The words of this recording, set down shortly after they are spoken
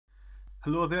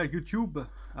Hello there YouTube,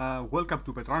 welcome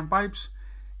to Petran Pipes.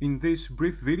 In this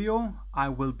brief video I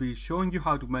will be showing you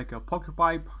how to make a poker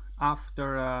pipe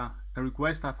after a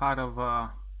request I've had of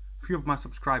a few of my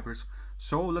subscribers.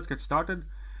 So let's get started.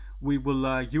 We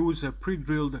will use a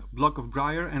pre-drilled block of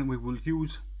briar and we will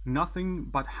use nothing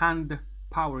but hand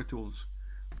power tools.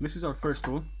 This is our first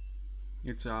tool.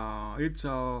 It's a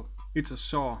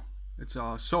saw. It's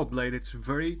a saw blade. It's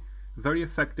very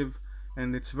effective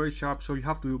and it's very sharp, so you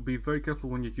have to be very careful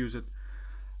when you use it.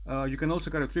 You can also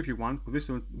cut a tree if you want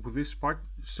with this part,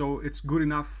 so it's good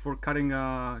enough for cutting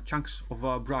chunks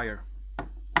of briar.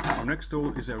 Our next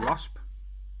tool is a rasp,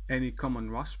 any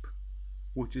common rasp,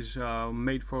 which is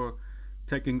made for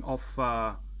taking off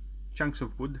chunks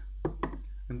of wood.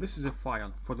 And this is a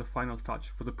file for the final touch,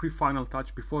 for the pre-final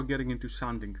touch before getting into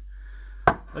sanding.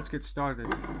 Let's get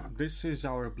started. This is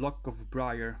our block of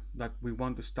briar that we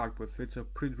want to start with. It's a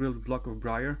pre-drilled block of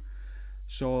briar.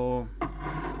 So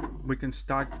we can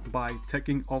start by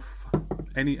taking off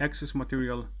any excess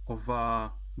material of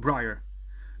briar.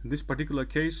 In this particular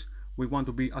case, we want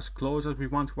to be as close as we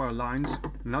want to our lines,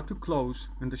 not too close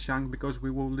in the shank because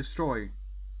we will destroy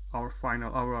our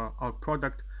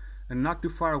product, and not too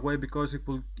far away because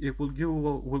you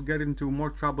will get into more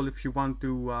trouble if you want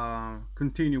to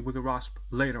continue with the rasp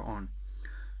later on.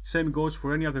 Same goes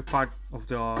for any other part of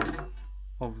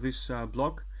this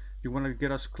block. You want to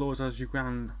get as close as you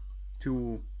can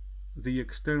to the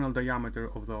external diameter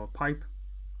of the pipe,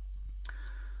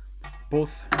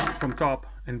 both from top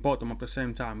and bottom at the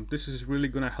same time. This is really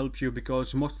going to help you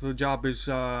because most of the job is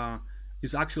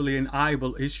actually an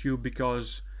eyeball issue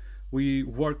because we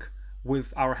work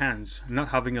with our hands, not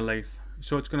having a lathe,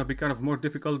 so it's going to be kind of more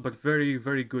difficult, but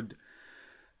very good.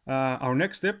 Our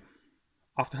next step,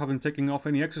 after having taken off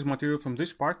any excess material from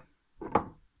this part,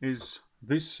 is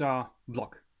this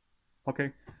block.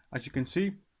 Okay, as you can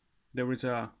see, there's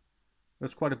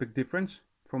quite a big difference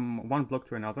from one block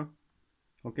to another.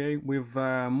 Okay, we've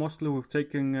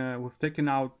taken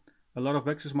out a lot of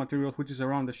excess material which is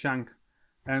around the shank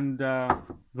and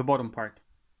the bottom part.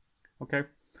 Okay,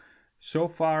 so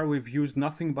far we've used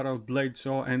nothing but our blade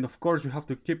saw, and of course you have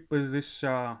to keep this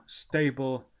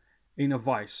stable in a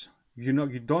vise. You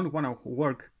don't want to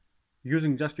work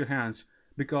using just your hands,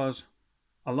 because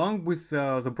along with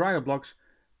the briar blocks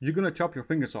you're gonna chop your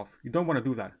fingers off. You don't want to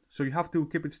do that, so you have to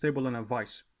keep it stable in a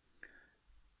vise.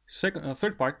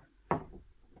 Third part,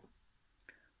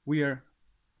 we are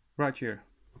right here.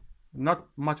 Not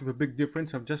much of a big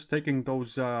difference. I'm just taking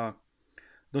those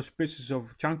pieces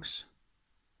of chunks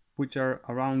which are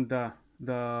around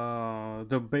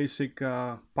the basic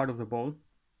part of the bowl.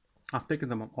 I've taken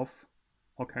them off.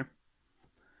 Okay,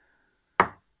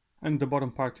 and the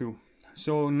bottom part too.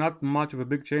 So not much of a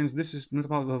big change. This is not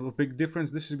about a big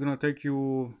difference. This is gonna take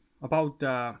you about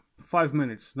 5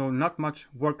 minutes. No, not much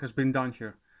work has been done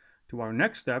here. To our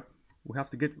next step, we have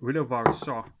to get rid of our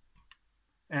saw,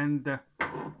 and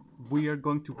we are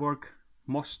going to work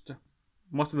most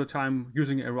of the time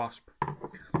using a rasp.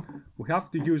 We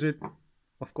have to use it,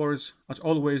 of course, as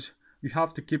always. You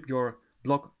have to keep your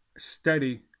block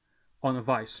steady on a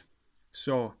vise.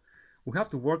 So we have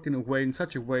to work in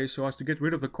such a way so as to get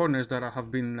rid of the corners that have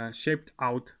been shaped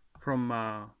out from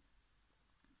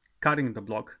cutting the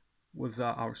block with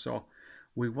our saw.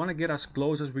 We want to get as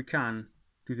close as we can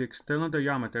to the external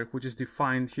diameter, which is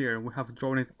defined here. We have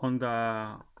drawn it on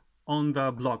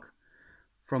the block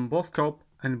from both top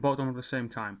and bottom at the same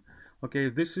time. Okay,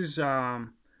 this is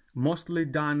mostly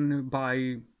done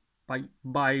by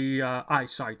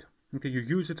eyesight. Okay, you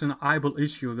use it as an eyeball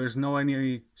issue. There's no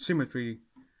any symmetry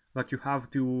that you have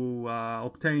to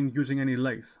obtain using any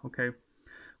lathe. Okay,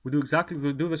 we do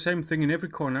the same thing in every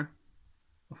corner,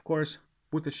 of course,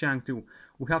 with the shank too.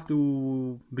 We have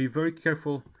to be very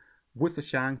careful with the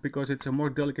shank because it's a more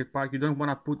delicate part. You don't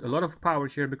want to put a lot of power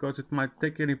here because it might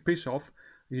take any piece off.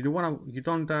 You don't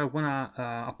want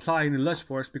to apply any less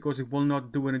force because it will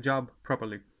not do any job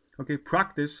properly. Okay,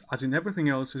 practice, as in everything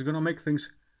else, is going to make things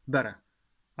better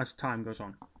as time goes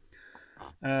on.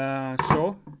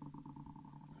 So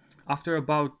after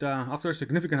a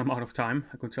significant amount of time,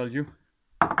 I can tell you,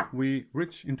 we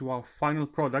reach into our final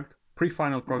product,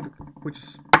 pre-final product, which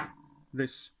is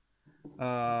this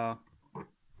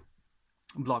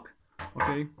block.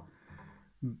 Okay,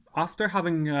 after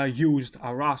having used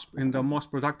a rasp in the most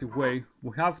productive way,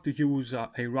 we have to use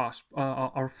a rasp,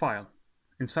 our file,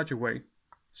 in such a way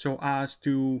so as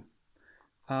to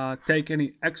take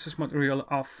any excess material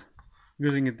off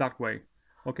using it that way.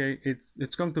 Okay,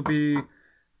 it's going to be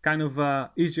kind of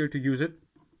easier to use it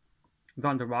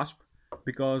than the rasp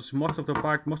because most of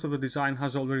the design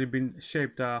has already been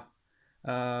shaped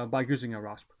by using a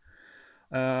rasp.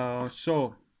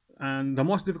 And the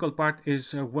most difficult part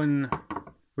is when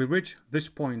we reach this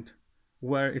point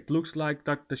where it looks like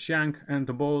that the shank and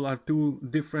the bowl are two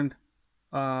different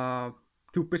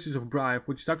two pieces of briar,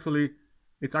 which is actually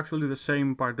the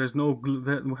same part. There's no glue.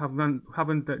 We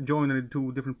haven't joined the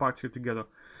two different parts here together.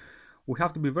 We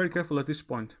have to be very careful at this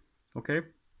point. Okay.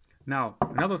 Now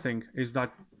another thing is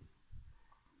that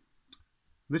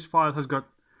this file has got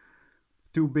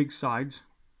two big sides,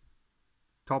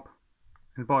 top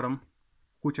and bottom,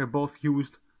 which are both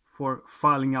used for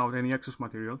filing out any excess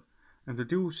material, and the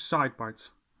two side parts,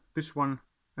 this one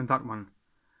and that one.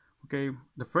 Okay,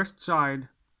 the first side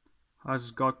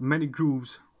has got many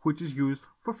grooves, which is used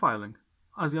for filing,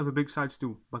 as the other big sides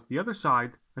do, but the other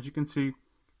side, as you can see,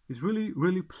 is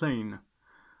really plain.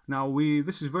 Now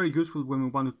this is very useful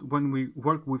when we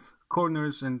work with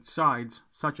corners and sides,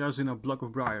 such as in a block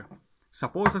of briar.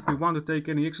 Suppose that we want to take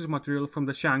any excess material from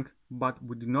the shank, but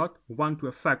we do not want to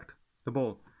affect the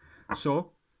bowl.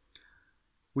 So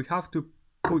we have to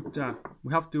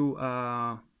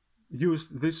use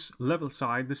this level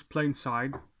side, this plain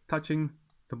side, touching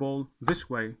the bowl this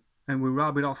way, and we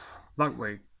rub it off that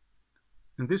way.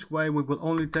 In this way we will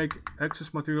only take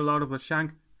excess material out of the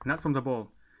shank, not from the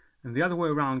bowl. And the other way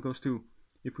around goes too.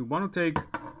 If we want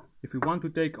to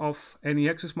take off any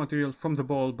excess material from the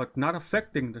bowl but not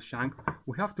affecting the shank,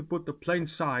 we have to put the plain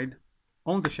side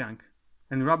on the shank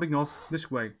and rubbing off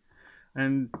this way.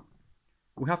 And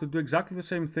we have to do exactly the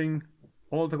same thing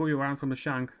all the way around from the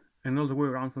shank and all the way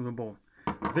around from the bowl.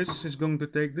 This is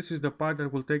the part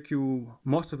that will take you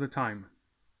most of the time.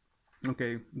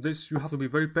 Okay, you have to be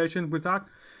very patient with that.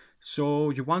 So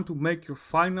you want to make your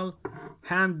final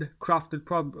handcrafted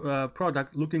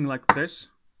product looking like this,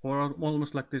 or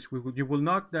almost like this. You will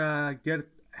not get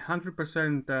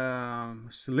 100%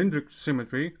 cylindric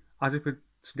symmetry as if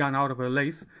it's gone out of a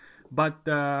lathe, but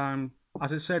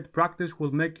as I said, practice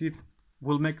will make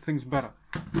things better.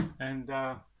 And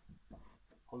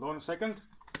hold on a second.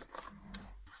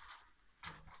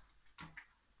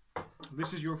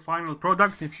 This is your final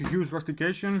product. If you use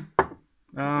rustication,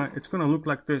 it's gonna look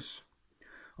like this.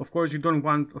 Of course,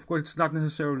 it's not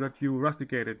necessary that you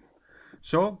rusticate it.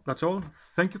 So that's all.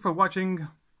 Thank you for watching.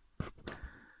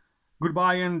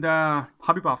 Goodbye and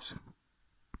happy puffs.